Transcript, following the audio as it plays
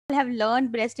have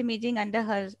learned breast imaging under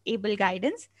her able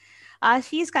guidance.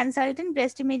 She is consultant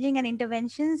breast imaging and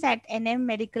interventions at NM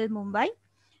Medical Mumbai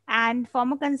and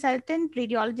former consultant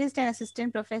radiologist and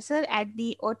assistant professor at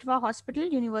the Ottawa Hospital,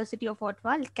 University of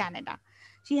Ottawa, Canada.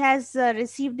 She has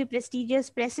received the prestigious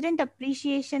President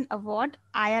Appreciation Award,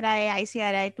 IRI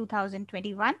ICRI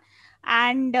 2021,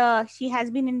 and she has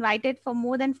been invited for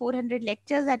more than 400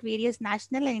 lectures at various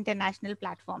national and international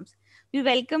platforms. We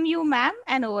welcome you, ma'am,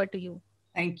 and over to you.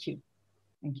 Thank you.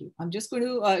 Thank you. I'm just going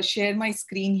to share my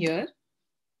screen here.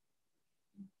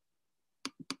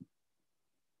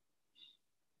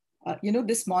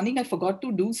 This morning I forgot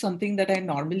to do something that I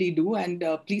normally do, and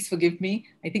please forgive me.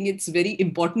 I think it's very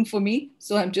important for me.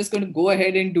 So I'm just going to go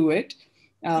ahead and do it.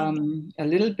 A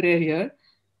little prayer here.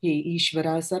 He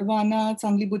Ishvara Sarvana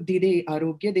Changli Buddhi de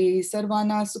Arogya de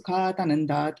Sarvana Sukhat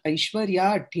Anandat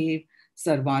Aishwarya Thev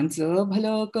Sarvancha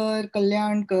Bhala Kar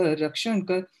Kalyan Kar Rakshan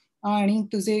Kar Ani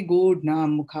Tuze God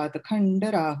Naam Mukhat Khand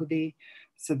Rahu De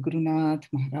Sadgurunath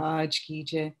Maharaj Ki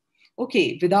Jai.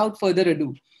 Okay, without further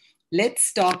ado,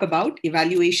 let's talk about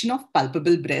evaluation of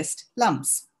palpable breast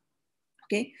lumps.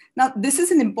 Okay, now this is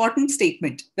an important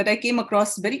statement that I came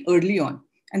across very early on,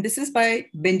 and this is by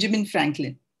Benjamin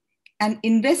Franklin. An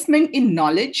investment in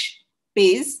knowledge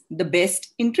pays the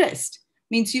best interest.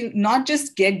 Means you not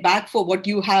just get back for what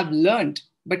you have learned,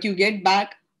 but you get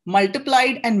back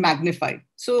multiplied and magnified.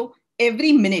 So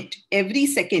every minute, every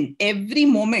second, every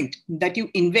moment that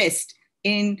you invest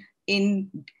in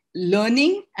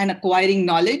learning and acquiring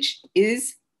knowledge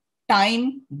is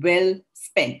time well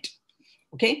spent.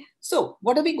 Okay, so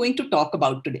what are we going to talk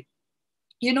about today?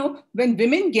 When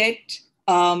women get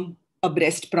a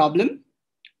breast problem,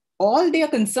 all they are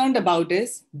concerned about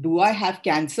is, do I have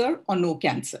cancer or no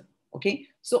cancer? Okay,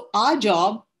 so our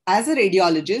job as a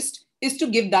radiologist is to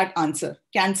give that answer,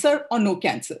 cancer or no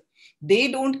cancer.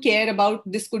 They don't care about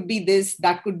this could be this,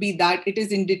 that could be that, it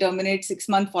is indeterminate,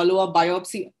 6-month follow-up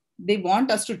biopsy. They want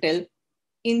us to tell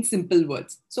in simple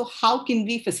words. So how can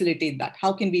we facilitate that?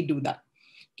 How can we do that?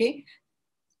 Okay.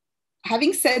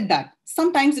 Having said that,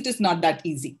 sometimes it is not that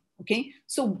easy. Okay.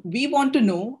 So we want to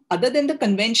know, other than the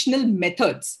conventional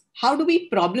methods, how do we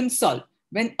problem solve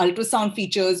when ultrasound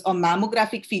features or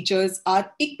mammographic features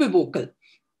are equivocal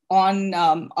and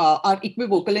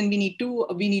we need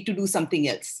to do something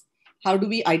else? How do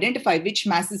we identify which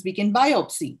masses we can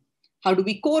biopsy? How do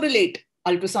we correlate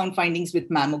ultrasound findings with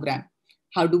mammogram?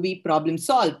 How do we problem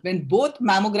solve when both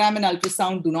mammogram and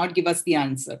ultrasound do not give us the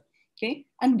answer? Okay,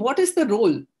 and what is the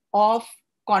role of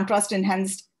contrast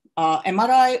enhanced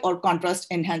MRI or contrast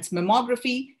enhanced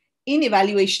mammography in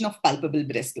evaluation of palpable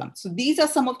breast lumps? So these are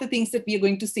some of the things that we are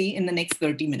going to see in the next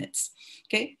 30 minutes.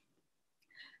 Okay,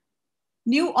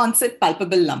 new onset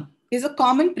palpable lump is a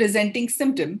common presenting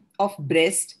symptom of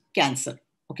breast cancer.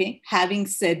 Okay, having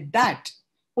said that,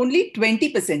 only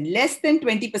 20%, less than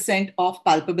 20% of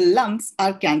palpable lumps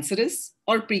are cancerous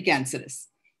or precancerous.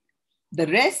 The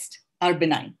rest are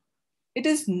benign. It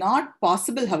is not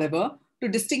possible, however, to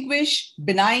distinguish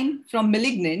benign from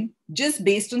malignant just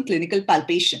based on clinical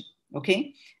palpation.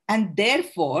 Okay, and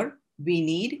therefore we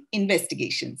need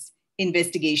investigations.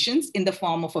 Investigations in the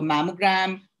form of a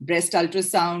mammogram, breast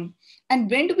ultrasound. And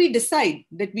when do we decide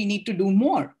that we need to do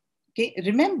more? Okay,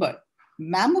 remember,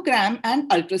 mammogram and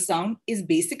ultrasound is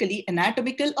basically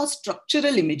anatomical or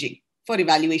structural imaging for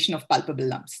evaluation of palpable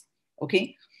lumps.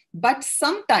 Okay, but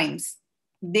sometimes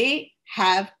they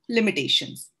have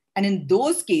limitations. And in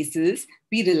those cases,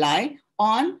 we rely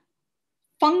on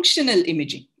functional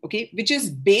imaging, okay, which is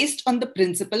based on the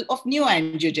principle of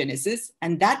neoangiogenesis.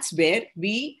 And that's where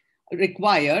we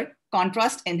require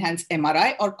contrast enhanced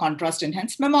MRI or contrast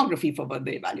enhanced mammography for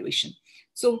further evaluation.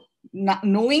 So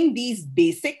knowing these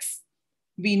basics,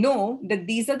 we know that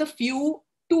these are the few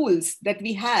tools that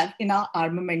we have in our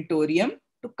armamentarium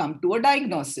to come to a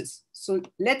diagnosis. So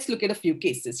let's look at a few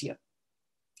cases here.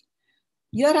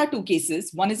 Here are two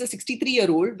cases. One is a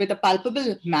 63-year-old with a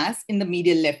palpable mass in the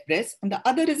medial left breast, and the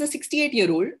other is a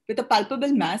 68-year-old with a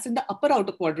palpable mass in the upper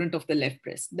outer quadrant of the left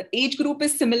breast. The age group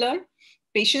is similar.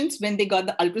 Patients, when they got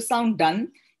the ultrasound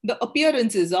done, the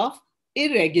appearances of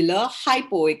irregular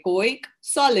hypoechoic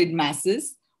solid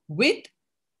masses with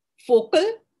focal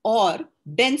or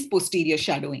dense posterior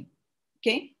shadowing.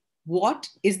 Okay, what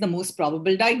is the most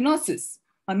probable diagnosis?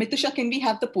 Mitusha, can we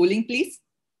have the polling, please?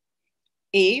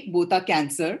 A, both are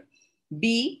cancer.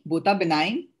 B, both are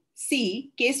benign.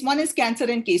 C, case 1 is cancer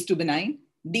and case 2 benign.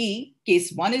 D,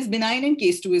 case 1 is benign and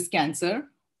case 2 is cancer.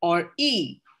 Or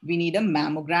E, we need a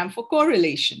mammogram for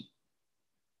correlation.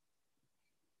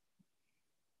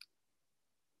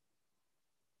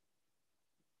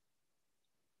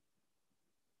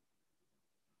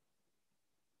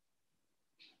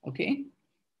 Okay.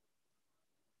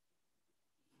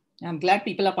 I'm glad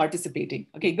people are participating.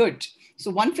 Okay, good. So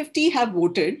 150 have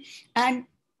voted, and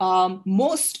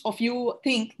most of you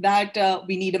think that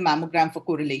we need a mammogram for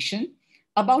correlation.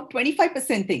 About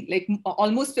 25% think, like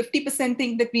almost 50%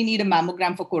 think that we need a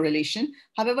mammogram for correlation.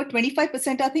 However,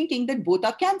 25% are thinking that both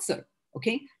are cancer.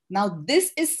 Okay. Now,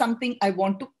 this is something I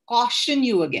want to caution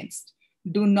you against.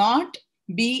 Do not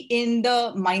be in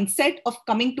the mindset of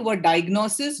coming to a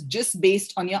diagnosis just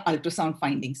based on your ultrasound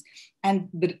findings. And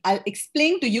I'll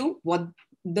explain to you what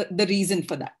the reason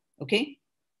for that. Okay.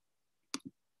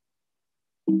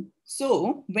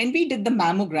 So when we did the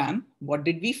mammogram, what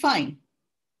did we find?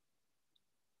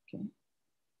 Okay.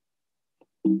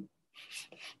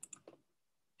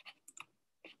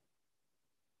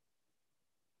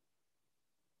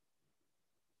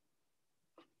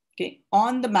 Okay,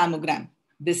 on the mammogram,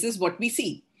 this is what we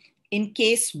see. In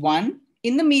case 1,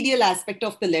 in the medial aspect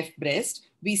of the left breast,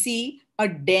 we see a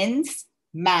dense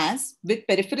mass with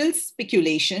peripheral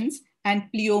spiculations and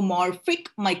pleomorphic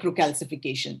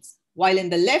microcalcifications. While in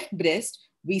the left breast,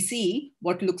 we see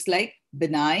what looks like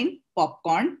benign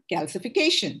popcorn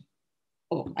calcification.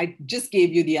 Oh, I just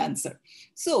gave you the answer.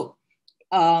 So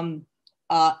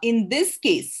in this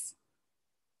case,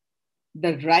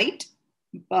 the right,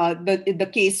 the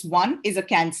case 1 is a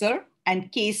cancer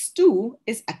and case 2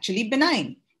 is actually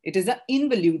benign. It is an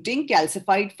involuting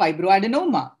calcified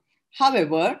fibroadenoma.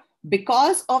 However,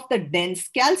 because of the dense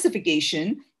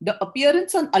calcification, the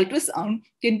appearance on ultrasound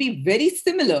can be very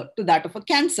similar to that of a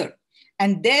cancer.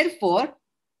 And therefore,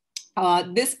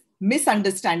 this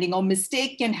misunderstanding or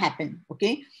mistake can happen.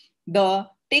 Okay. The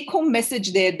take-home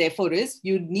message there, therefore, is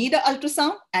you need an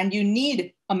ultrasound and you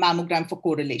need a mammogram for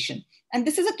correlation. And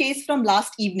this is a case from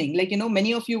last evening. Like,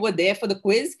 many of you were there for the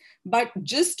quiz, but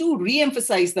just to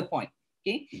re-emphasize the point.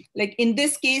 Okay. Like in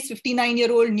this case,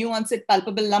 59-year-old new onset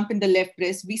palpable lump in the left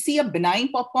breast, we see a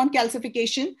benign popcorn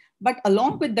calcification, but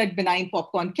along with that benign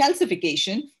popcorn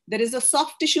calcification, there is a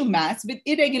soft tissue mass with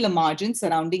irregular margins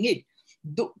surrounding it.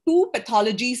 The two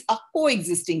pathologies are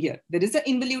coexisting here. There is an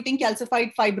involuting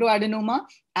calcified fibroadenoma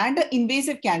and an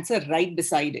invasive cancer right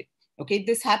beside it. Okay,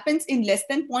 this happens in less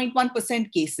than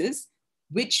 0.1% cases,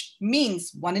 which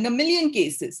means 1 in a million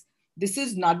cases. This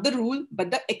is not the rule, but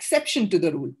the exception to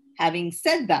the rule. Having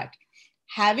said that,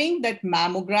 having that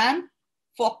mammogram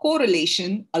for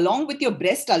correlation along with your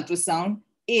breast ultrasound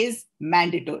is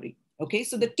mandatory. Okay,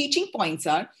 so the teaching points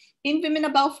are: in women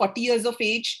above 40 years of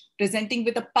age presenting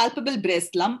with a palpable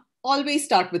breast lump, always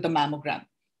start with a mammogram.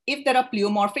 If there are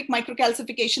pleomorphic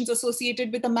microcalcifications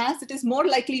associated with a mass, it is more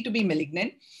likely to be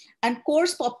malignant. And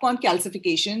coarse popcorn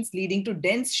calcifications leading to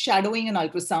dense shadowing and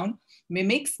ultrasound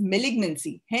mimics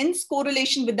malignancy. Hence,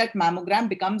 correlation with that mammogram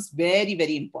becomes very,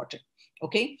 very important.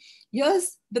 Okay,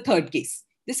 here's the third case.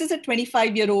 This is a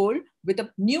 25-year-old with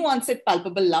a new onset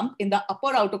palpable lump in the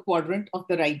upper outer quadrant of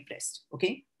the right breast.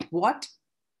 Okay, what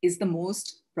is the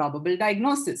most probable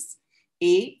diagnosis?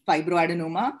 A,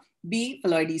 fibroadenoma, B,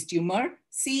 phalloides tumor,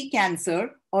 C,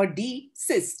 cancer, or D,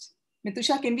 cyst?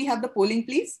 Mitusha, can we have the polling,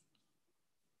 please?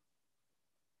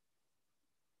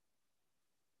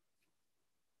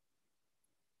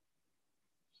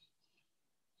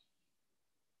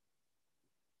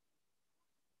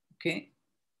 Okay,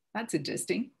 that's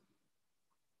interesting.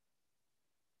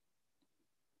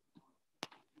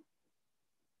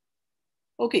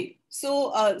 Okay,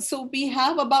 so we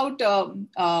have about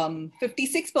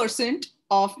 56%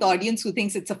 of the audience who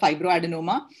thinks it's a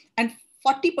fibroadenoma and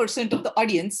 40% of the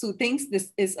audience who thinks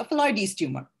this is a phalloides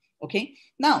tumor. Okay,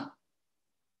 now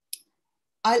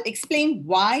I'll explain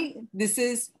why this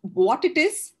is what it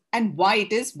is and why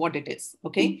it is what it is.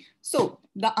 Okay, so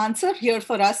the answer here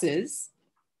for us is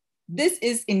this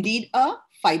is indeed a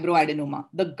fibroadenoma,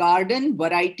 the garden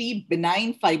variety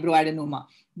benign fibroadenoma,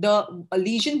 the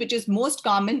lesion which is most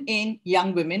common in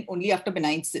young women only after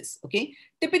benign cysts. Okay,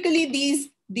 typically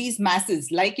these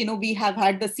masses, like we have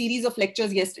had the series of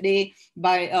lectures yesterday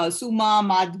by Suma,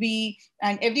 Madhvi,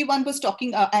 and everyone was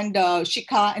talking and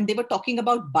Shikha, and they were talking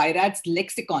about Bairad's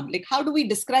lexicon. Like, how do we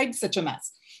describe such a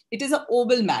mass? It is an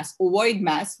oval mass, ovoid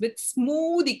mass with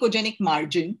smooth echogenic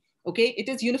margin. Okay, it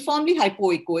is uniformly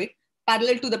hypoechoic,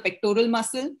 parallel to the pectoral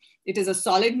muscle. It is a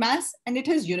solid mass and it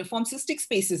has uniform cystic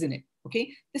spaces in it.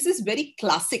 Okay, this is very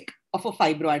classic of a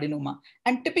fibroadenoma.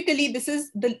 And typically this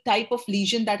is the type of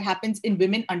lesion that happens in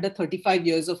women under 35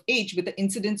 years of age with an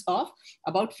incidence of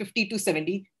about 50 to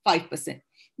 75%.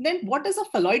 Then what does a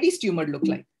phalloides tumor look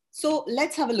like? So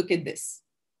let's have a look at this.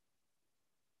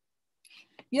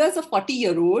 Here's a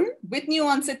 40-year-old with new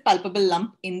onset palpable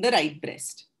lump in the right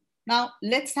breast. Now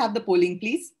let's have the polling,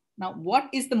 please. Now, what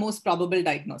is the most probable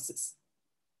diagnosis?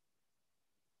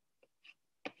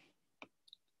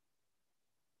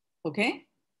 Okay.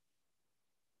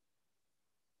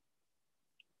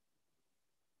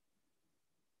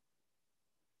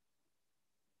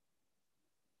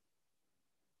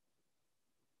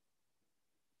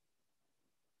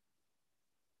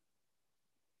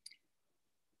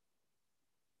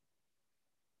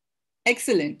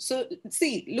 Excellent. So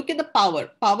see, look at the power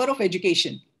of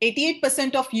education.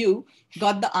 88% of you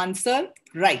got the answer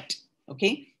right.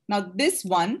 Okay. Now this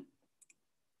one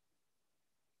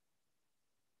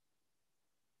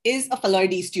is a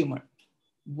phalloides tumor.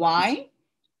 Why?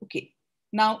 Okay.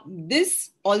 Now this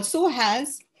also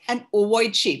has an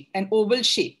ovoid shape, an oval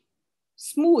shape,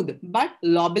 smooth but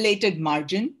lobulated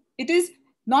margin. It is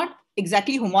not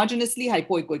exactly homogeneously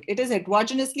hypoechoic. It is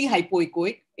heterogeneously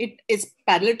hypoechoic. It is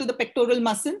parallel to the pectoral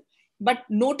muscle. But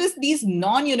notice these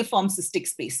non-uniform cystic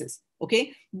spaces.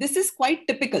 Okay, this is quite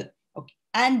typical. Okay,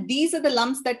 and these are the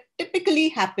lumps that typically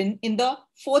happen in the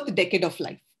fourth decade of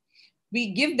life.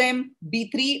 We give them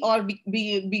B3 or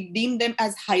we deem them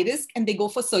as high risk and they go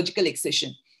for surgical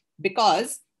excision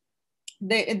because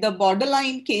the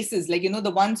borderline cases, like, the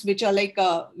ones which are like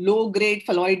low grade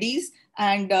phalloides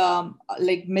and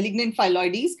like malignant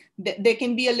phalloides, there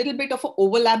can be a little bit of an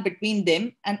overlap between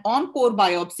them. And on core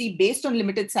biopsy, based on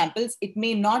limited samples, it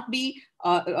may not be,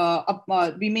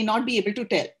 we may not be able to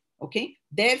tell. Okay.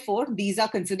 Therefore, these are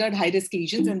considered high risk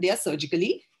lesions and they are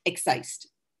surgically excised.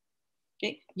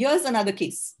 Okay. Here's another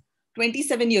case.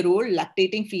 27-year-old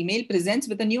lactating female presents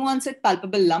with a nuanced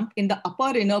palpable lump in the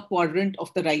upper inner quadrant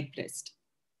of the right breast.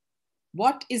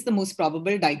 What is the most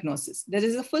probable diagnosis? There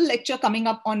is a full lecture coming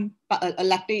up on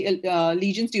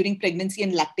lesions during pregnancy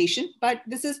and lactation, but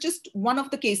this is just one of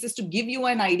the cases to give you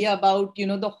an idea about,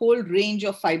 the whole range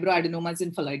of fibroadenomas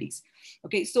in phalloides.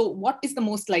 Okay, so what is the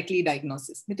most likely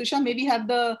diagnosis? Mitusha, maybe have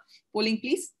the polling,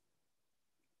 please.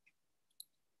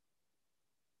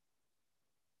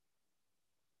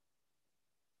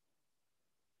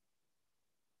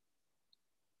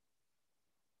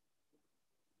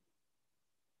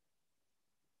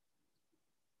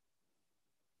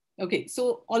 Okay,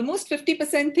 so almost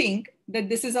 50% think that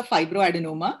this is a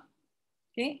fibroadenoma.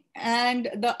 Okay, and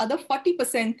the other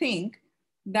 40% think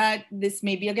that this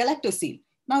may be a galactosele.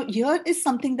 Now, here is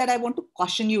something that I want to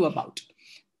caution you about.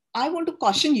 I want to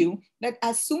caution you that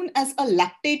as soon as a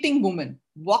lactating woman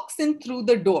walks in through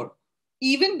the door,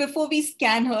 even before we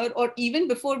scan her or even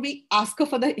before we ask her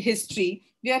for the history,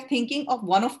 we are thinking of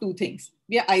one of two things.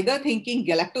 We are either thinking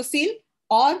galactosele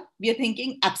or we are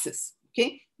thinking abscess.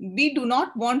 Okay, we do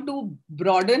not want to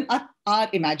broaden our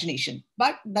imagination,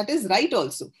 but that is right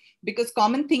also, because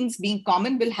common things being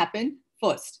common will happen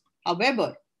first.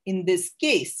 However, in this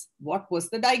case, what was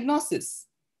the diagnosis?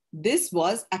 This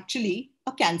was actually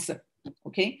a cancer.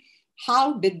 Okay,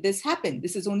 how did this happen?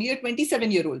 This is only a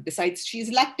 27-year-old. Besides, she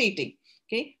is lactating.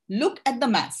 Okay, look at the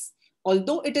mass.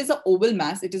 Although it is an oval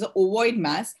mass, it is an ovoid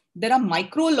mass, there are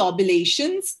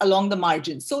microlobulations along the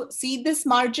margin. So see this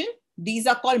margin? These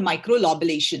are called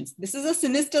microlobulations. This is a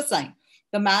sinister sign.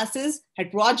 The mass is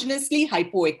heterogeneously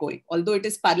hypoechoic. Although it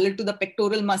is parallel to the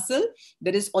pectoral muscle,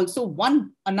 there is also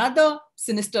another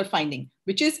sinister finding,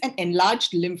 which is an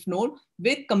enlarged lymph node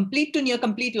with complete to near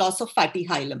complete loss of fatty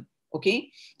hilum.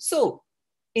 Okay, so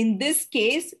in this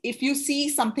case, if you see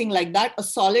something like that, a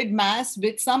solid mass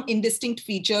with some indistinct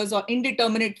features or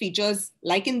indeterminate features,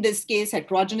 like in this case,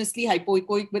 heterogeneously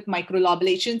hypoechoic with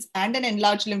microlobulations and an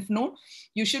enlarged lymph node,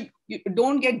 you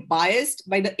don't get biased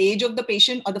by the age of the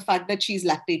patient or the fact that she's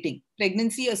lactating.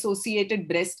 Pregnancy-associated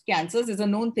breast cancers is a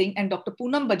known thing, and Dr.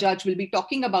 Poonam Bajaj will be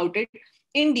talking about it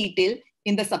in detail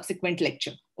in the subsequent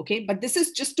lecture. Okay, but this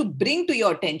is just to bring to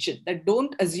your attention that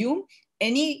don't assume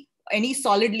any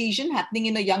solid lesion happening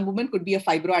in a young woman could be a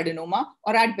fibroadenoma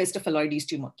or at best a phalloides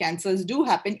tumor. Cancers do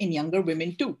happen in younger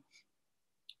women too.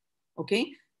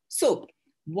 Okay, so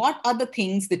what are the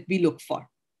things that we look for?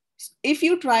 If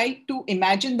you try to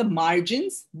imagine the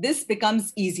margins, this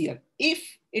becomes easier. If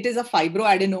it is a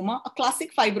fibroadenoma, a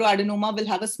classic fibroadenoma will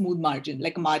have a smooth margin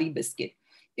like a Marie biscuit.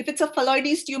 If it's a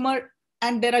phalloides tumor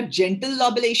and there are gentle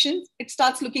lobulations, it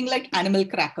starts looking like animal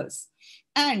crackers.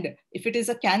 And if it is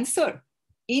a cancer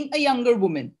in a younger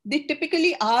woman, they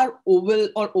typically are oval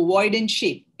or ovoid in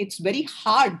shape. It's very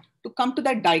hard to come to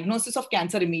that diagnosis of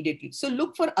cancer immediately. So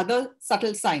look for other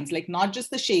subtle signs, like not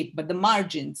just the shape, but the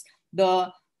margins,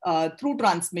 the through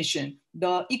transmission,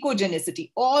 the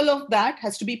ecogenicity, all of that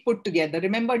has to be put together.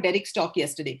 Remember Derek's talk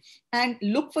yesterday, and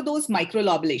look for those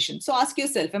microlobulations. So ask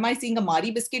yourself, am I seeing a Marie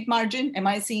biscuit margin? Am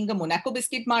I seeing a Monaco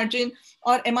biscuit margin?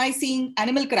 Or am I seeing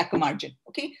animal cracker margin?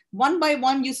 Okay, one by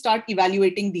one, you start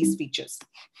evaluating these features.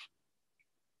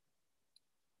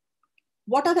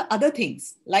 What are the other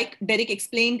things? Like Derek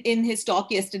explained in his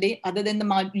talk yesterday, other than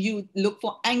the you look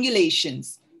for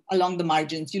angulations along the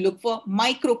margins, you look for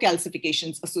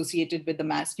microcalcifications associated with the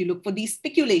mass, you look for these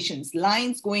speculations,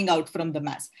 lines going out from the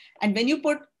mass. And when you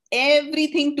put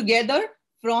everything together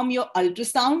from your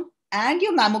ultrasound and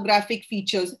your mammographic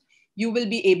features, you will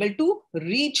be able to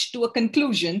reach to a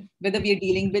conclusion whether we are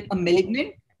dealing with a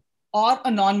malignant or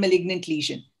a non-malignant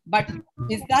lesion. But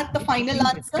is that the final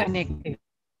answer?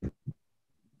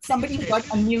 Somebody got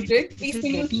unmuted. Please,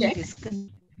 can you check?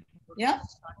 Yeah.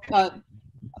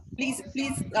 Please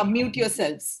mute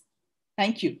yourselves.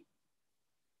 Thank you.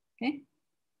 Okay.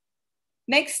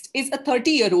 Next is a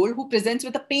 30-year-old who presents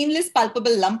with a painless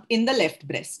palpable lump in the left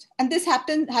breast. And this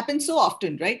happens so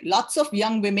often, right? Lots of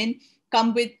young women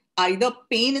come with either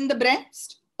pain in the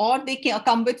breast or they can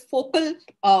come with focal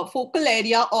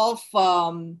area of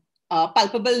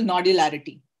palpable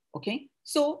nodularity. Okay.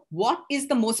 So what is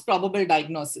the most probable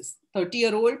diagnosis?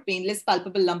 30-year-old painless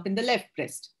palpable lump in the left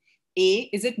breast. A,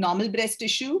 is it normal breast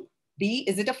tissue? B,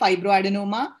 is it a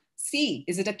fibroadenoma? C,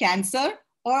 is it a cancer?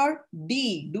 Or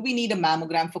D, do we need a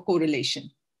mammogram for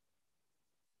correlation?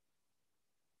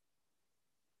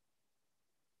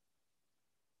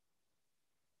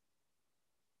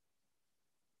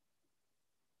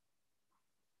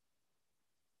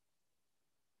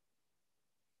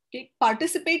 Okay,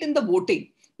 participate in the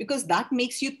voting because that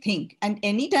makes you think. And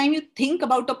anytime you think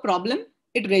about a problem,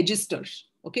 it registers.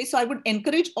 Okay, so I would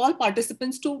encourage all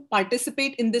participants to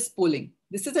participate in this polling.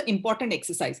 This is an important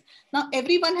exercise. Now,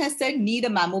 everyone has said need a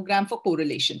mammogram for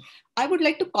correlation. I would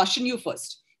like to caution you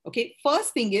first. Okay,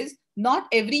 first thing is not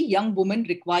every young woman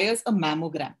requires a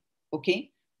mammogram. Okay,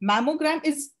 mammogram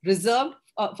is reserved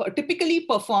typically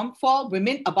performed for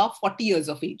women above 40 years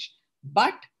of age.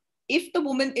 But if the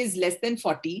woman is less than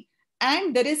 40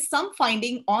 and there is some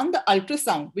finding on the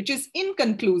ultrasound which is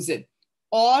inconclusive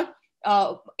or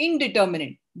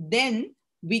indeterminate, then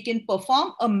we can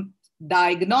perform a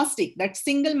diagnostic. That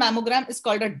single mammogram is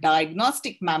called a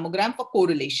diagnostic mammogram for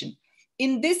correlation.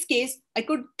 In this case, I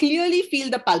could clearly feel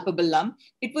the palpable lump.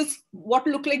 It was what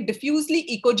looked like diffusely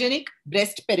echogenic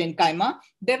breast parenchyma.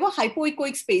 There were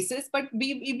hypoechoic spaces, but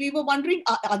we were wondering,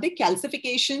 are there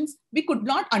calcifications? We could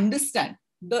not understand.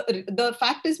 The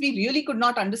fact is we really could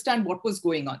not understand what was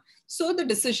going on. So the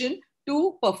decision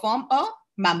to perform a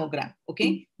mammogram.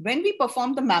 Okay. When we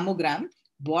performed the mammogram,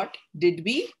 what did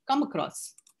we come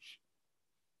across?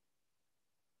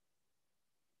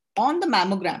 On the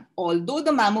mammogram, although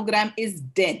the mammogram is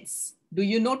dense, do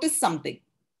you notice something?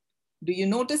 Do you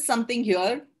notice something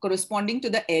here corresponding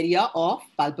to the area of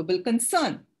palpable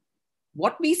concern?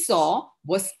 What we saw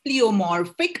was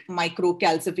pleomorphic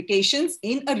microcalcifications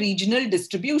in a regional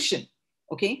distribution.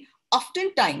 Okay.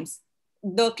 Oftentimes,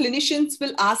 the clinicians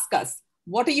will ask us,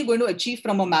 what are you going to achieve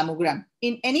from a mammogram?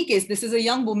 In any case, this is a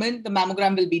young woman, the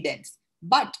mammogram will be dense.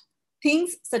 But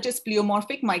things such as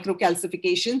pleomorphic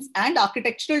microcalcifications and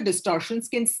architectural distortions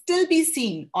can still be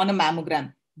seen on a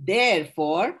mammogram.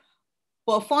 Therefore,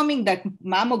 performing that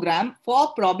mammogram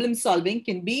for problem solving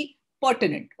can be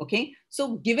pertinent. Okay.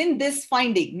 So given this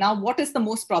finding, now what is the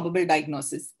most probable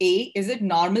diagnosis? A, is it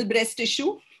normal breast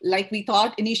tissue like we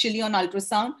thought initially on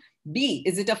ultrasound? B,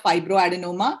 is it a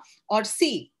fibroadenoma? Or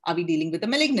C, are we dealing with a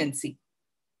malignancy?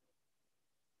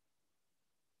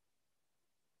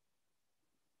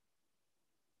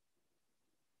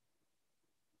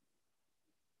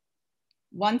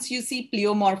 Once you see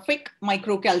pleomorphic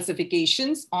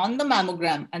microcalcifications on the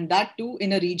mammogram, and that too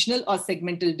in a regional or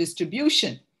segmental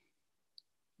distribution,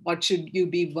 what should you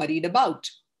be worried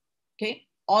about? Okay,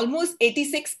 almost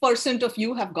 86% of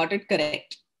you have got it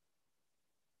correct.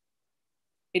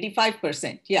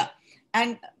 85%, yeah.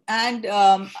 And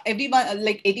everyone,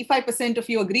 like 85% of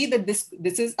you agree that this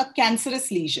is a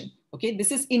cancerous lesion. Okay,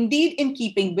 this is indeed in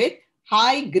keeping with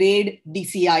high-grade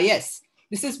DCIS.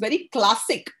 This is very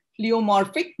classic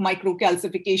pleomorphic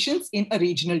microcalcifications in a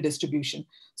regional distribution.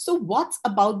 So what's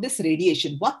about this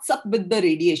radiation? What's up with the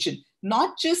radiation?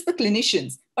 Not just the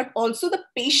clinicians, but also the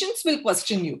patients will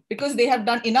question you because they have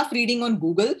done enough reading on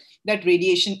Google that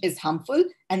radiation is harmful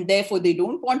and therefore they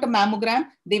don't want a mammogram.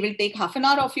 They will take half an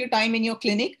hour of your time in your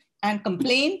clinic and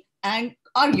complain and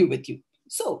argue with you.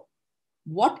 So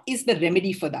what is the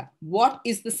remedy for that? What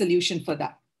is the solution for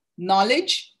that?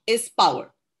 Knowledge is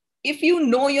power. If you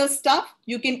know your stuff,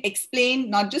 you can explain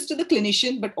not just to the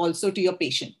clinician, but also to your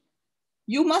patient.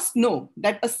 You must know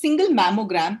that a single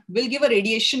mammogram will give a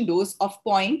radiation dose of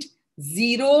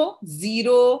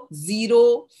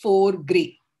 0.0004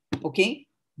 gray. Okay,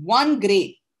 1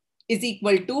 gray is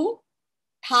equal to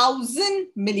 1000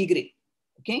 milligray.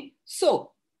 Okay,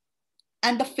 so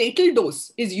and the fatal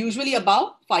dose is usually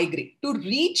above 5 gray. To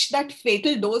reach that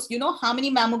fatal dose, you know how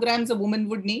many mammograms a woman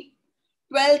would need?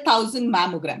 12,000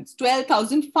 mammograms,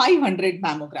 12,500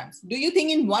 mammograms. Do you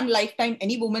think in one lifetime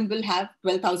any woman will have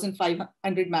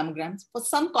 12,500 mammograms? For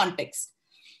some context,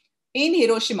 in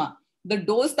Hiroshima, the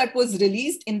dose that was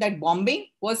released in that bombing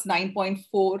was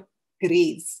 9.4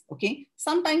 grays. Okay.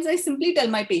 Sometimes I simply tell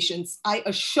my patients, I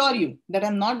assure you that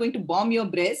I'm not going to bomb your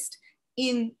breast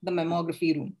in the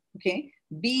mammography room. Okay.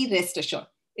 Be rest assured.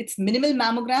 It's minimal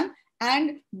mammogram,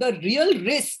 and the real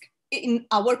risk in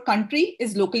our country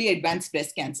is locally advanced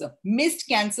breast cancer. Missed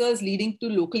cancers leading to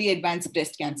locally advanced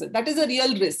breast cancer. That is a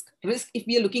real risk if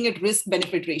we are looking at risk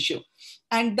benefit ratio.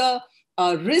 And the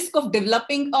risk of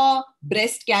developing a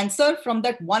breast cancer from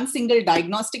that one single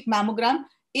diagnostic mammogram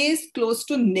is close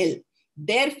to nil.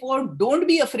 Therefore, don't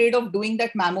be afraid of doing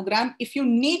that mammogram if you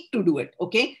need to do it.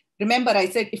 Okay. Remember, I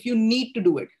said if you need to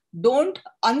do it. Don't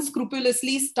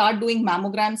unscrupulously start doing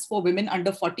mammograms for women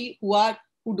under 40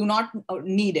 who do not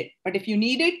need it. But if you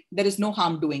need it, there is no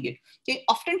harm doing it. Okay.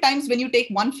 Oftentimes, when you take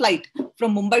one flight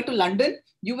from Mumbai to London,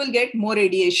 you will get more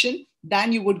radiation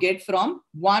than you would get from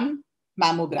one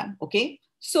mammogram. Okay.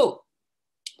 So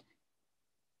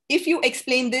if you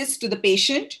explain this to the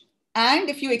patient, and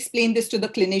if you explain this to the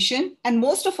clinician, and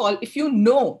most of all, if you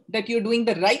know that you're doing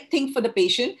the right thing for the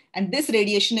patient and this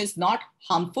radiation is not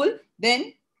harmful,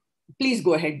 then please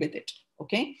go ahead with it.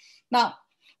 Okay. Now,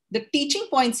 the teaching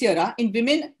points here are in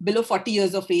women below 40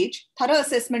 years of age, thorough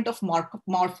assessment of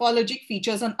morphologic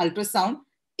features on ultrasound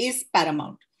is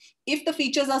paramount. If the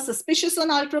features are suspicious on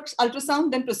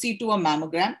ultrasound, then proceed to a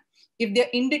mammogram. If they're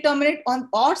indeterminate on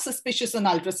or suspicious on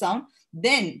ultrasound,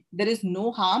 then there is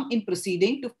no harm in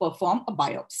proceeding to perform a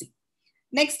biopsy.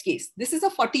 Next case, this is a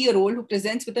 40-year-old who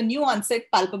presents with a new onset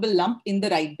palpable lump in the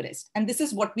right breast. And this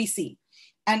is what we see,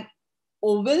 an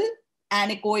oval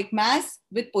anechoic mass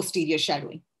with posterior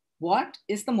shadowing. What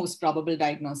is the most probable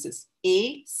diagnosis?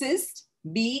 A, cyst,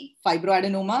 B,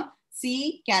 fibroadenoma,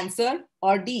 C, cancer,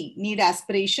 or D, need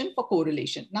aspiration for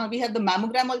correlation. Now we have the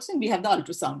mammogram also and we have the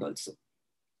ultrasound also.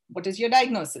 What is your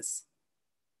diagnosis?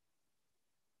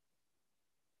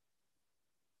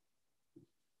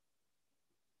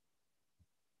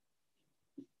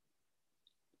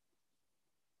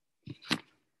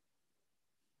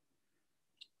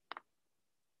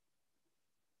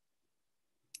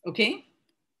 Okay,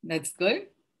 that's good.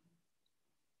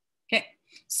 Okay,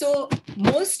 so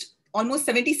almost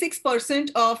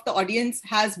 76% of the audience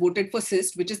has voted for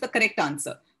cyst, which is the correct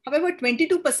answer. However,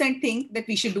 22% think that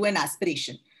we should do an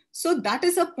aspiration. So that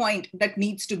is a point that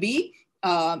needs to be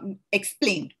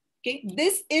explained. Okay,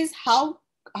 this is how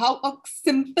a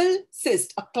simple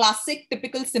cyst, a classic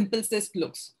typical simple cyst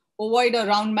looks. Ovoid or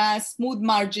round mass, smooth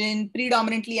margin,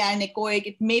 predominantly anechoic.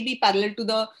 It may be parallel to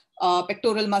the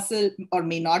pectoral muscle or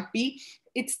may not be.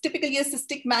 It's typically a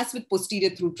cystic mass with posterior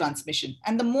through transmission.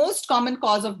 And the most common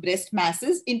cause of breast mass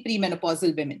is in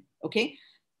premenopausal women. Okay,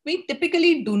 we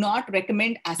typically do not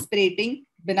recommend aspirating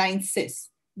benign cysts.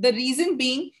 The reason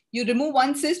being, you remove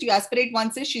one cyst, you aspirate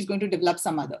one cyst, she's going to develop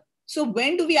some other. So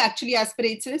when do we actually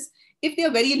aspirate cysts? If they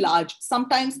are very large,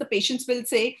 sometimes the patients will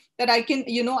say that I can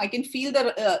feel I can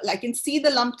see the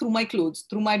lump through my clothes,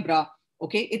 through my bra.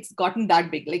 Okay, it's gotten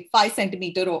that big, like 5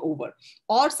 centimeters or over.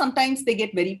 Or sometimes they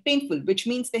get very painful, which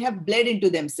means they have bled into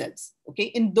themselves. Okay,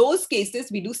 in those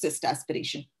cases, we do cyst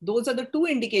aspiration. Those are the two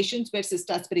indications where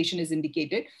cyst aspiration is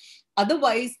indicated.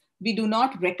 Otherwise, we do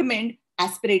not recommend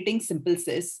aspirating simple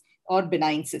cysts or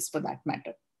benign cysts for that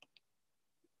matter.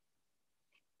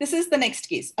 This is the next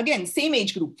case. Again, same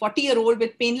age group, 40-year-old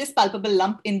with painless palpable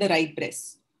lump in the right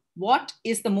breast. What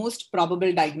is the most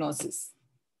probable diagnosis?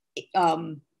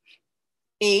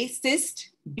 A, cyst,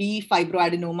 B,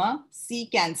 fibroadenoma, C,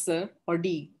 cancer, or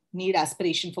D, need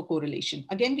aspiration for correlation.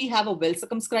 Again, we have a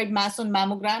well-circumscribed mass on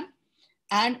mammogram,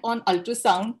 and on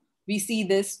ultrasound, we see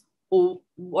this,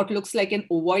 what looks like an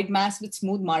ovoid mass with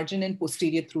smooth margin and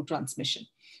posterior through transmission.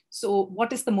 So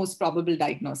what is the most probable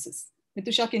diagnosis?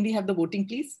 Nitusha, can we have the voting,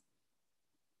 please?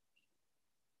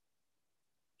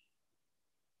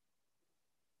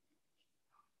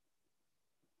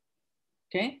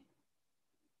 Okay.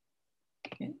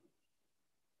 Okay.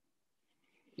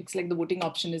 Looks like the voting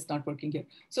option is not working here.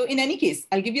 So in any case,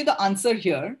 I'll give you the answer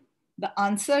here. The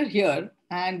answer here,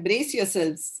 and brace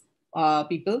yourselves,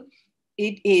 people,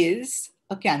 it is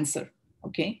a cancer.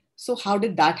 Okay. So how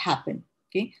did that happen?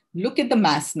 Okay. Look at the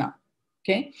mass now.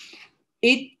 Okay.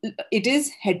 It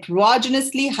is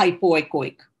heterogeneously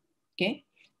hypoechoic. Okay.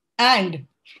 And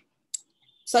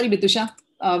sorry, Bitusha,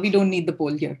 we don't need the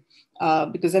poll here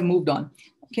because I've moved on.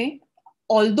 Okay.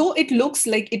 although it looks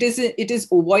like it is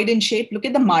ovoid in shape, look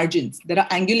at the margins. There are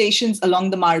angulations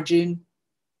along the margin.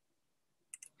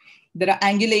 There are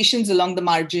angulations along the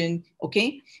margin,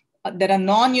 okay? There are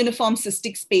non-uniform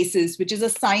cystic spaces, which is a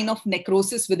sign of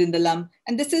necrosis within the lump.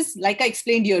 And this is, like I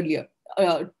explained earlier,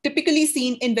 typically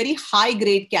seen in very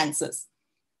high-grade cancers,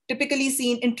 typically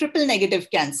seen in triple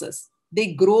negative cancers.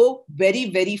 They grow very,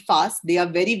 very fast. They are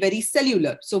very, very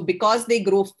cellular. So because they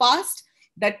grow fast,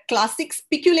 that classic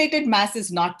spiculated mass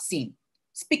is not seen.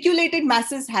 Spiculated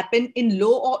masses happen in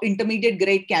low or intermediate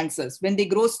grade cancers. When they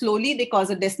grow slowly, they cause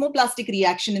a desmoplastic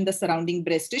reaction in the surrounding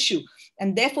breast tissue.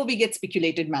 And therefore, we get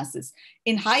spiculated masses.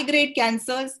 In high grade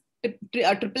cancers,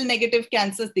 triple negative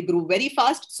cancers, they grow very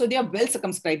fast. So they are well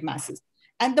circumscribed masses.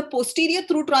 And the posterior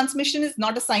through transmission is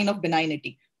not a sign of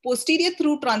benignity. Posterior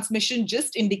through transmission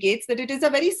just indicates that it is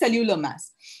a very cellular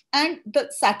mass. And the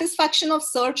satisfaction of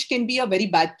search can be a very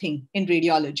bad thing in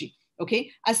radiology.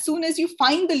 Okay, as soon as you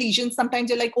find the lesion,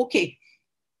 sometimes you're like, okay,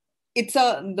 it's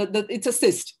a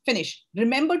cyst, finish.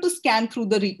 Remember to scan through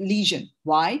the lesion.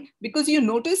 Why? Because you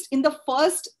noticed in the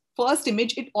first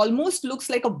image, it almost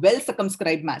looks like a well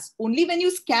circumscribed mass. Only when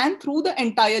you scan through the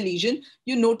entire lesion,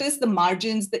 you notice the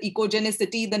margins, the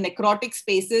echogenicity, the necrotic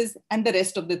spaces, and the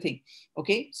rest of the thing.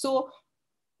 Okay, so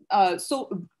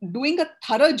doing a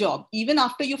thorough job, even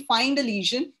after you find a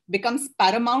lesion, becomes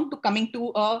paramount to coming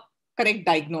to a correct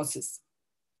diagnosis.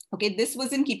 Okay, this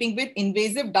was in keeping with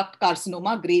invasive duct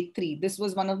carcinoma grade 3. This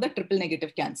was one of the triple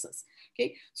negative cancers.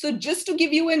 Okay, so just to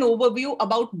give you an overview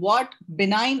about what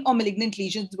benign or malignant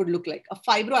lesions would look like. A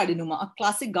fibroadenoma, a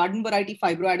classic garden variety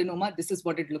fibroadenoma, this is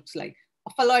what it looks like.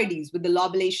 A phylloides with the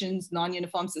lobulations,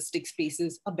 non-uniform cystic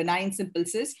spaces, a benign simple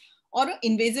cyst, or an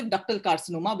invasive ductal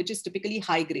carcinoma, which is typically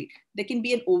high grade. There can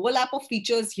be an overlap of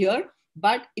features here,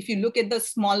 but if you look at the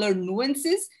smaller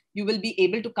nuances, you will be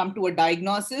able to come to a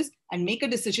diagnosis and make a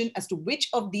decision as to which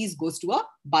of these goes to a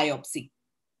biopsy.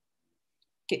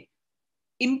 Okay.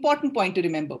 Important point to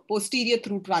remember, posterior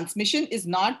through transmission is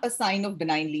not a sign of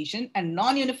benign lesion, and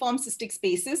non-uniform cystic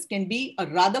spaces can be a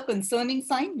rather concerning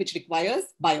sign which requires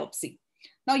biopsy.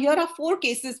 Now, here are 4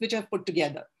 cases which I've put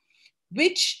together.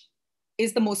 Which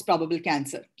is the most probable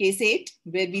cancer? Case 8,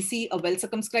 where we see a well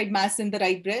circumscribed mass in the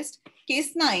right breast.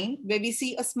 Case 9, where we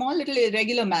see a small little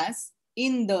irregular mass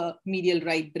in the medial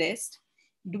right breast.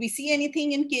 Do we see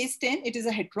anything in case 10? It is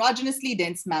a heterogeneously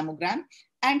dense mammogram.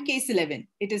 And case 11,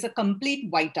 it is a complete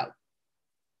whiteout.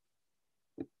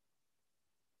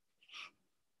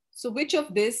 So which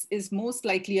of this is most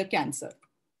likely a cancer?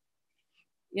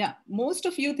 Yeah, most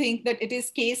of you think that it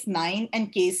is case 9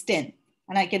 and case 10.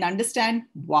 And I can understand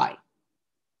why.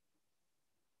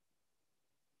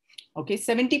 Okay,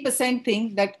 70%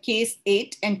 think that case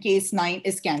 8 and case 9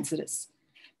 is cancerous.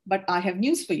 But I have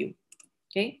news for you,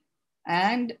 okay?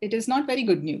 And it is not very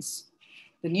good news.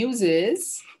 The news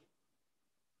is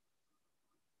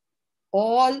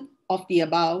all of the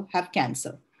above have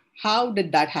cancer. How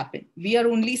did that happen? We are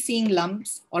only seeing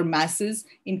lumps or masses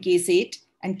in case 8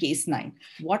 and case 9.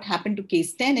 What happened to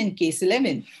case 10 and case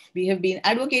 11? We have been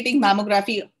advocating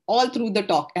mammography all through the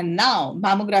talk, and now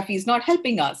mammography is not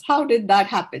helping us. How did that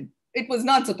happen? It was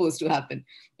not supposed to happen,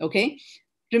 okay?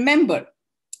 Remember,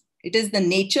 it is the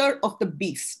nature of the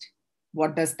beast.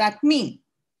 What does that mean?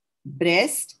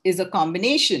 Breast is a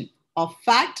combination of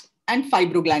fat and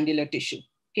fibroglandular tissue,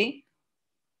 okay?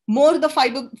 More the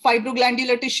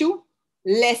fibroglandular tissue,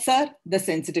 lesser the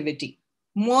sensitivity.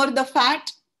 More the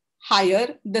fat,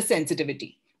 higher the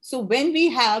sensitivity. So when we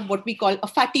have what we call a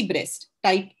fatty breast,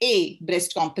 type A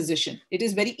breast composition, it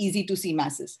is very easy to see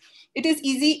masses. It is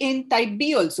easy in type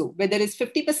B also, where there is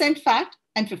 50% fat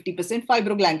and 50%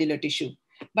 fibroglandular tissue.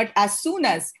 But as soon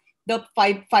as the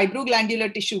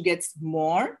fibroglandular tissue gets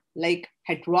more, like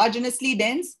heterogeneously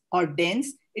dense or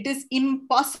dense, it is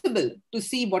impossible to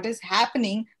see what is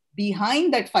happening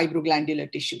behind that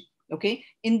fibroglandular tissue. Okay.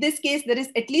 In this case, there is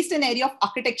at least an area of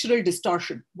architectural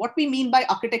distortion. What we mean by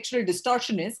architectural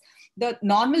distortion is the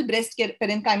normal breast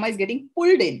parenchyma is getting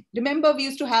pulled in. Remember, we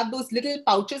used to have those little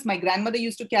pouches. My grandmother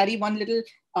used to carry one little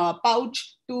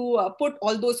pouch to put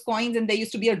all those coins, and there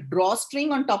used to be a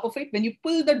drawstring on top of it. When you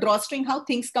pull the drawstring, how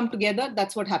things come together,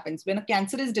 that's what happens. When a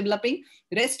cancer is developing,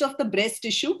 rest of the breast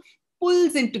tissue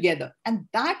pulls in together. And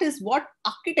that is what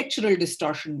architectural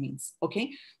distortion means.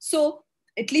 Okay. So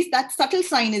at least that subtle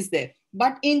sign is there.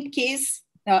 But in case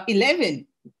 11,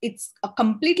 it's a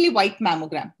completely white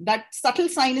mammogram. That subtle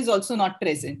sign is also not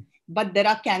present. But there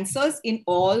are cancers in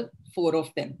all 4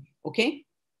 of them. Okay.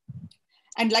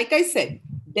 And like I said,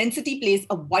 density plays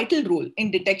a vital role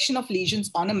in detection of lesions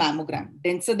on a mammogram.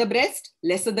 Denser the breast,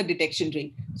 lesser the detection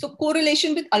rate. So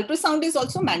correlation with ultrasound is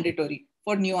also mandatory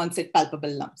for new onset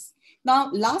palpable lumps.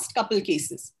 Now, last couple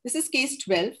cases. This is case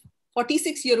 12.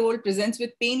 46-year-old presents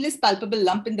with painless palpable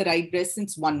lump in the right breast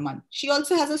since 1 month. She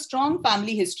also has a strong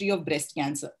family history of breast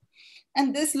cancer.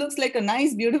 And this looks like a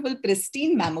nice, beautiful,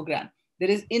 pristine mammogram. There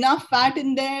is enough fat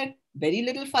in there, very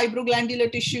little fibroglandular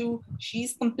tissue.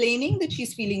 She's complaining that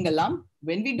she's feeling a lump.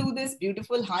 When we do this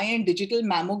beautiful high-end digital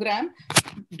mammogram,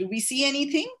 do we see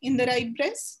anything in the right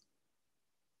breast?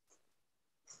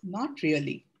 Not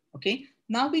really. Okay.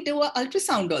 Now we do an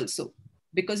ultrasound also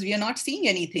because we are not seeing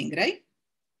anything, right?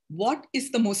 What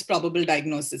is the most probable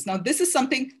diagnosis? Now, this is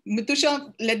something,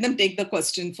 Mitusha, let them take the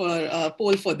question for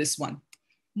poll for this one.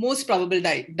 Most probable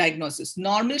diagnosis,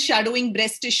 normal shadowing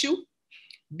breast tissue.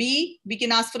 B, we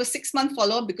can ask for a 6-month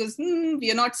follow-up because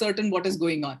we are not certain what is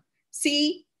going on.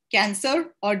 C,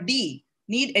 cancer, or D,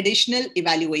 need additional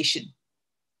evaluation.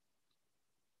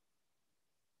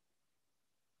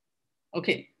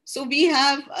 Okay, so we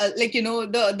have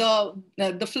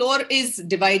the floor is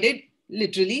divided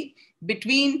literally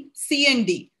between C and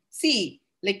D. C,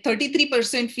 like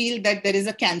 33% feel that there is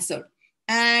a cancer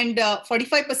and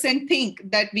 45% think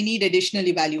that we need additional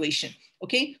evaluation.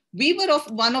 Okay, we were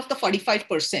one of the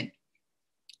 45%.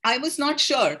 I was not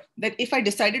sure that if I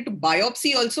decided to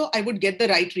biopsy also, I would get the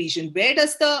right region. Where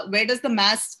does the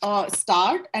mass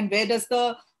start and where does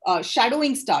the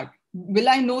shadowing start? Will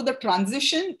I know the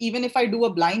transition even if I do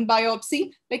a blind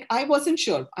biopsy? Like, I wasn't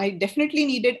sure. I definitely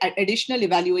needed additional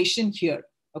evaluation here.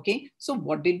 Okay, so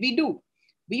what did we do?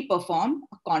 We performed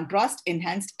a contrast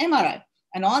enhanced MRI.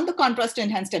 And on the contrast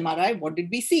enhanced MRI, what did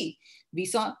we see? We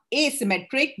saw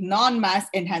asymmetric non-mass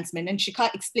enhancement. And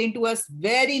Shikha explained to us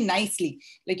very nicely,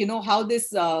 like, how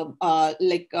this pattern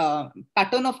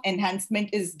of enhancement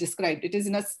is described. It is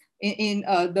in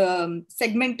the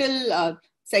segmental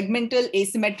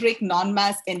asymmetric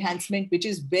non-mass enhancement, which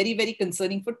is very, very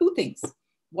concerning for two things.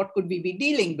 What could we be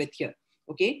dealing with here?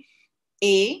 Okay.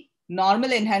 A,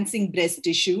 normal enhancing breast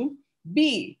tissue.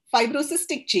 B,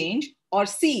 fibrocystic change. Or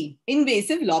C,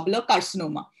 invasive lobular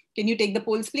carcinoma. Can you take the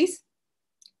polls, please?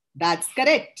 That's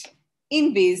correct.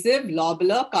 Invasive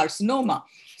lobular carcinoma.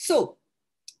 So,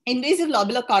 invasive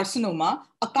lobular carcinoma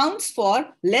accounts for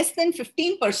less than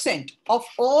 15% of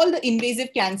all the invasive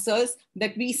cancers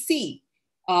that we see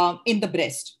in the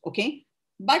breast. Okay,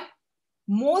 but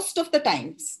most of the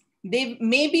times they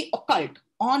may be occult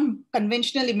on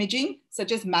conventional imaging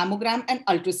such as mammogram and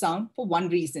ultrasound for one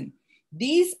reason.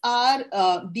 These are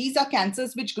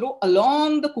cancers which grow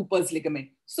along the Cooper's ligament.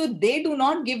 So they do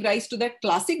not give rise to that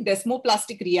classic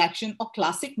desmoplastic reaction or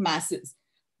classic masses.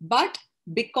 But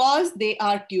because they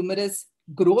are tumorous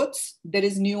growths, there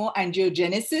is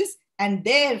neoangiogenesis, and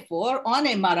therefore on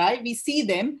MRI, we see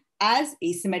them as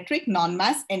asymmetric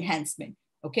non-mass enhancement.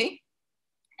 Okay.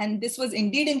 And this was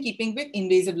indeed in keeping with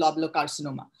invasive lobular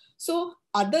carcinoma. So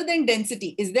other than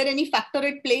density, is there any factor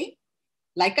at play?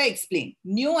 Like I explained,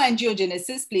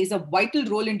 neoangiogenesis plays a vital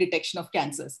role in detection of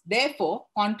cancers. Therefore,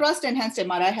 contrast-enhanced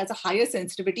MRI has a higher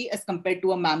sensitivity as compared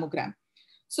to a mammogram.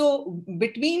 So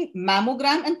between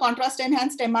mammogram and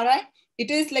contrast-enhanced MRI, it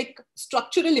is like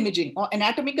structural imaging or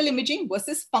anatomical imaging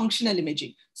versus functional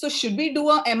imaging. So should we do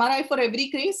a MRI for every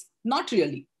case? Not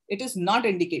really. It is not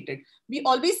indicated. We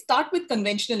always start with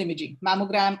conventional imaging,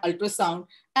 mammogram, ultrasound,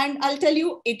 and I'll tell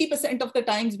you 80% of the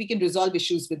times we can resolve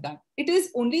issues with that. It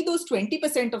is only those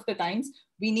 20% of the times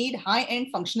we need high-end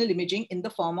functional imaging in the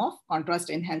form of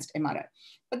contrast-enhanced MRI.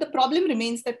 But the problem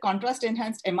remains that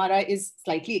contrast-enhanced MRI is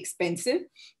slightly expensive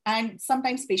and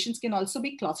sometimes patients can also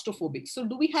be claustrophobic. So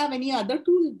do we have any other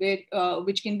tool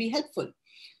which can be helpful?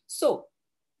 So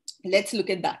let's look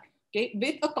at that. Okay,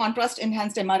 with a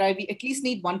contrast-enhanced MRI, we at least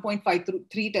need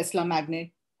 1.53 Tesla magnet,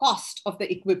 cost of the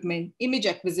equipment, image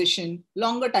acquisition,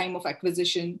 longer time of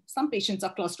acquisition. Some patients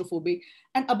are claustrophobic,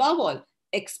 and above all,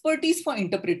 expertise for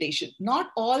interpretation.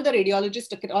 Not all the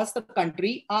radiologists across the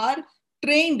country are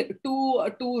trained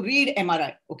to read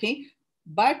MRI, okay?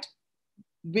 But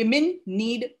women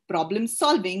need problem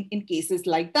solving in cases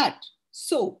like that.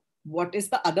 So what is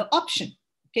the other option,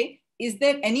 okay? Is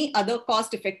there any other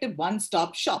cost-effective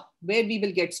one-stop shop where we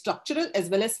will get structural as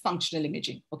well as functional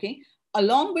imaging, okay?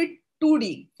 Along with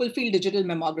 2D full-field digital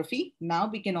mammography, now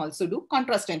we can also do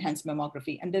contrast-enhanced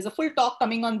mammography. And there's a full talk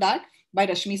coming on that by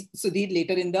Rashmi Sudhir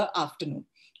later in the afternoon,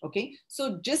 okay?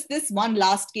 So just this one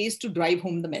last case to drive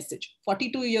home the message.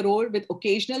 42-year-old with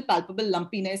occasional palpable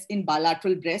lumpiness in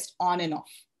bilateral breast on and off.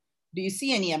 Do you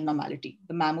see any abnormality?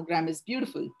 The mammogram is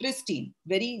beautiful, pristine,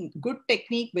 very good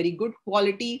technique, very good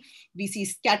quality. We see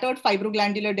scattered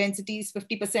fibroglandular densities,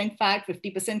 50% fat,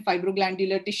 50%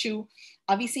 fibroglandular tissue.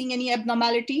 Are we seeing any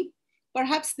abnormality?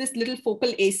 Perhaps this little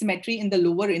focal asymmetry in the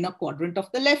lower inner quadrant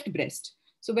of the left breast.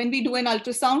 So when we do an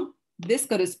ultrasound, This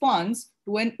corresponds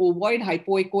to an ovoid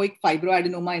hypoechoic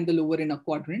fibroadenoma in the lower inner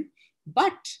quadrant.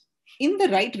 But in the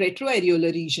right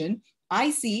retroareolar region,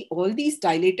 I see all these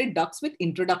dilated ducts with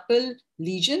intraductal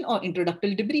lesion or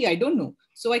intraductal debris. I don't know.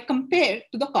 So I compare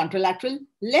to the contralateral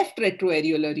left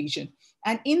retroareolar region.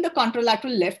 And in the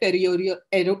contralateral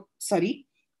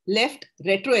left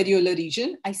retroareolar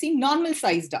region, I see normal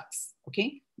sized ducts.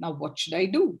 Okay. Now what should I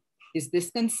do? Is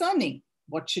this concerning?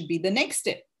 What should be the next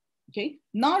step? Okay.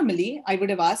 Normally, I would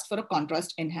have asked for a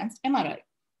contrast enhanced MRI,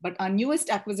 but our newest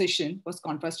acquisition was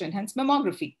contrast enhanced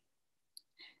mammography.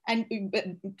 And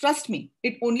trust me,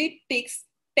 it only takes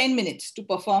 10 minutes to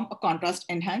perform a contrast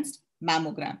enhanced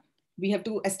mammogram. We have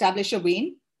to establish a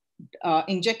vein,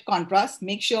 inject contrast,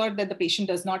 make sure that the patient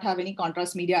does not have any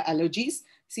contrast media allergies.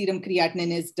 Serum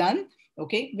creatinine is done,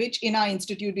 okay, which in our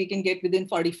institute we can get within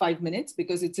 45 minutes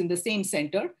because it's in the same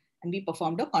center. And we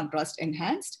performed a contrast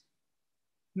enhanced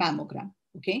mammogram,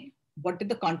 okay. What did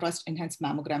the contrast enhanced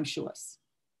mammogram show us?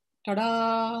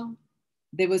 Ta-da!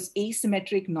 There was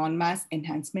asymmetric non-mass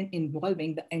enhancement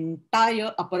involving the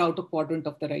entire upper outer quadrant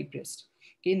of the right breast.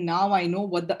 Okay, now I know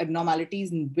what the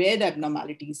abnormalities and where the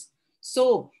abnormalities.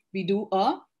 So we do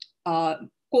a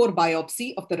core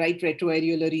biopsy of the right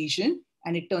retroareolar region,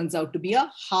 and it turns out to be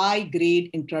a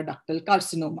high-grade intraductal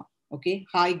carcinoma. Okay,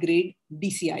 high-grade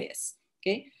DCIS.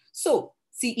 Okay, so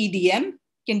CEDM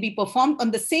can be performed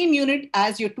on the same unit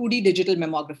as your 2D digital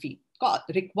mammography.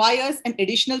 Requires an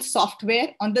additional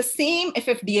software on the same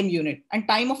FFDM unit, and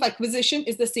time of acquisition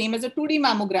is the same as a 2D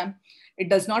mammogram. It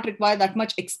does not require that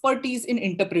much expertise in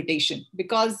interpretation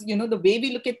because the way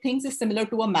we look at things is similar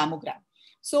to a mammogram.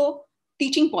 So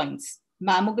teaching points: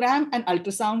 mammogram and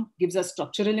ultrasound gives us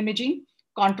structural imaging.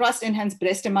 Contrast enhanced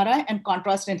breast MRI and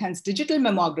contrast enhanced digital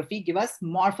mammography give us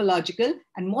morphological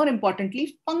and, more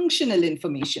importantly, functional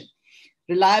information.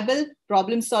 Reliable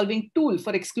problem-solving tool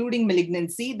for excluding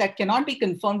malignancy that cannot be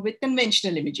confirmed with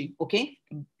conventional imaging, okay?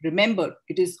 Remember,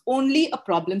 it is only a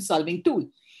problem-solving tool.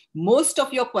 Most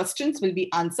of your questions will be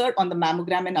answered on the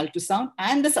mammogram and ultrasound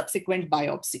and the subsequent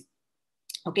biopsy,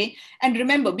 okay? And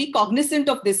remember, be cognizant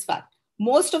of this fact.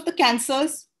 Most of the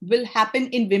cancers will happen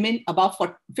in women above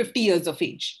 50 years of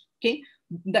age, okay?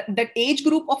 That age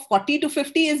group of 40 to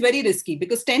 50 is very risky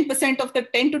because 10% of the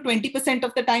 10 to 20%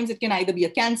 of the times it can either be a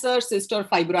cancer, cyst, or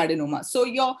fibroadenoma. So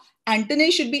your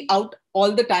antennae should be out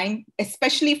all the time,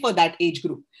 especially for that age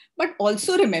group. But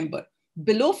also remember,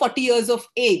 below 40 years of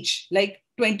age, like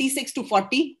 26 to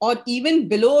 40, or even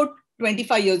below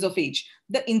 25 years of age,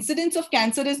 the incidence of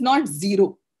cancer is not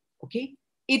zero. Okay,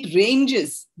 it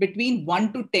ranges between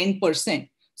 1 to 10%.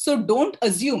 So don't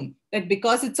assume that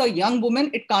because it's a young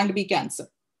woman, it can't be cancer.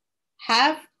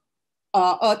 Have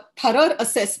a thorough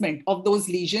assessment of those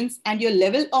lesions, and your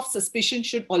level of suspicion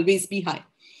should always be high.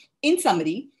 In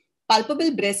summary,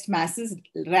 palpable breast masses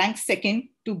rank second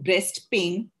to breast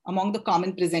pain among the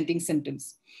common presenting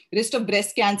symptoms. Risk of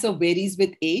breast cancer varies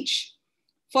with age.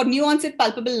 For new onset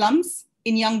palpable lumps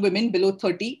in young women below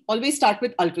 30, always start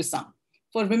with ultrasound.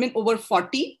 For women over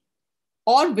 40,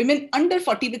 or women under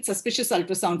 40 with suspicious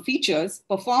ultrasound features,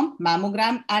 perform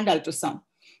mammogram and ultrasound.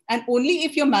 And only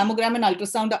if your mammogram and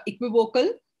ultrasound are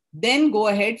equivocal, then go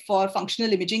ahead for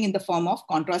functional imaging in the form of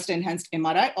contrast-enhanced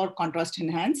MRI or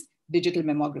contrast-enhanced digital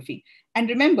mammography. And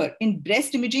remember, in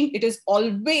breast imaging, it is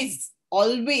always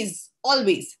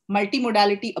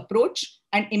multimodality approach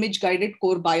and image-guided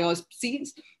core biopsies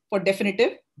for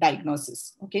definitive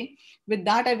diagnosis. Okay. With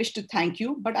that, I wish to thank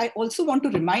you, but I also want to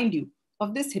remind you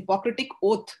of this Hippocratic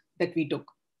oath that we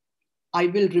took. I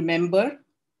will remember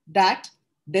that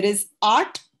there is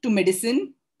art to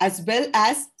medicine as well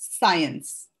as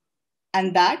science,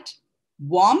 and that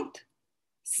warmth,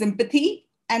 sympathy,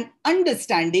 and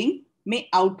understanding may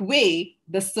outweigh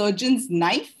the surgeon's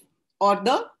knife or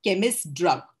the chemist's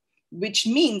drug, which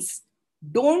means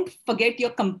don't forget your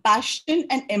compassion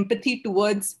and empathy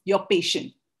towards your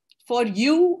patient. For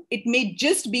you, it may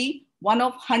just be one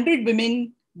of 100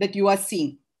 women that you are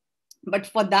seeing. But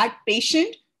for that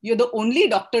patient, you're the only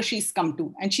doctor she's come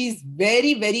to. And she's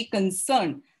very, very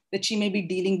concerned that she may be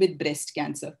dealing with breast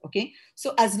cancer. Okay.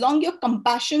 So as long as your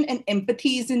compassion and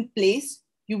empathy is in place,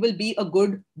 you will be a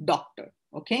good doctor.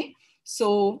 Okay.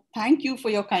 So thank you for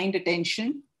your kind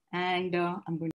attention. And I'm going to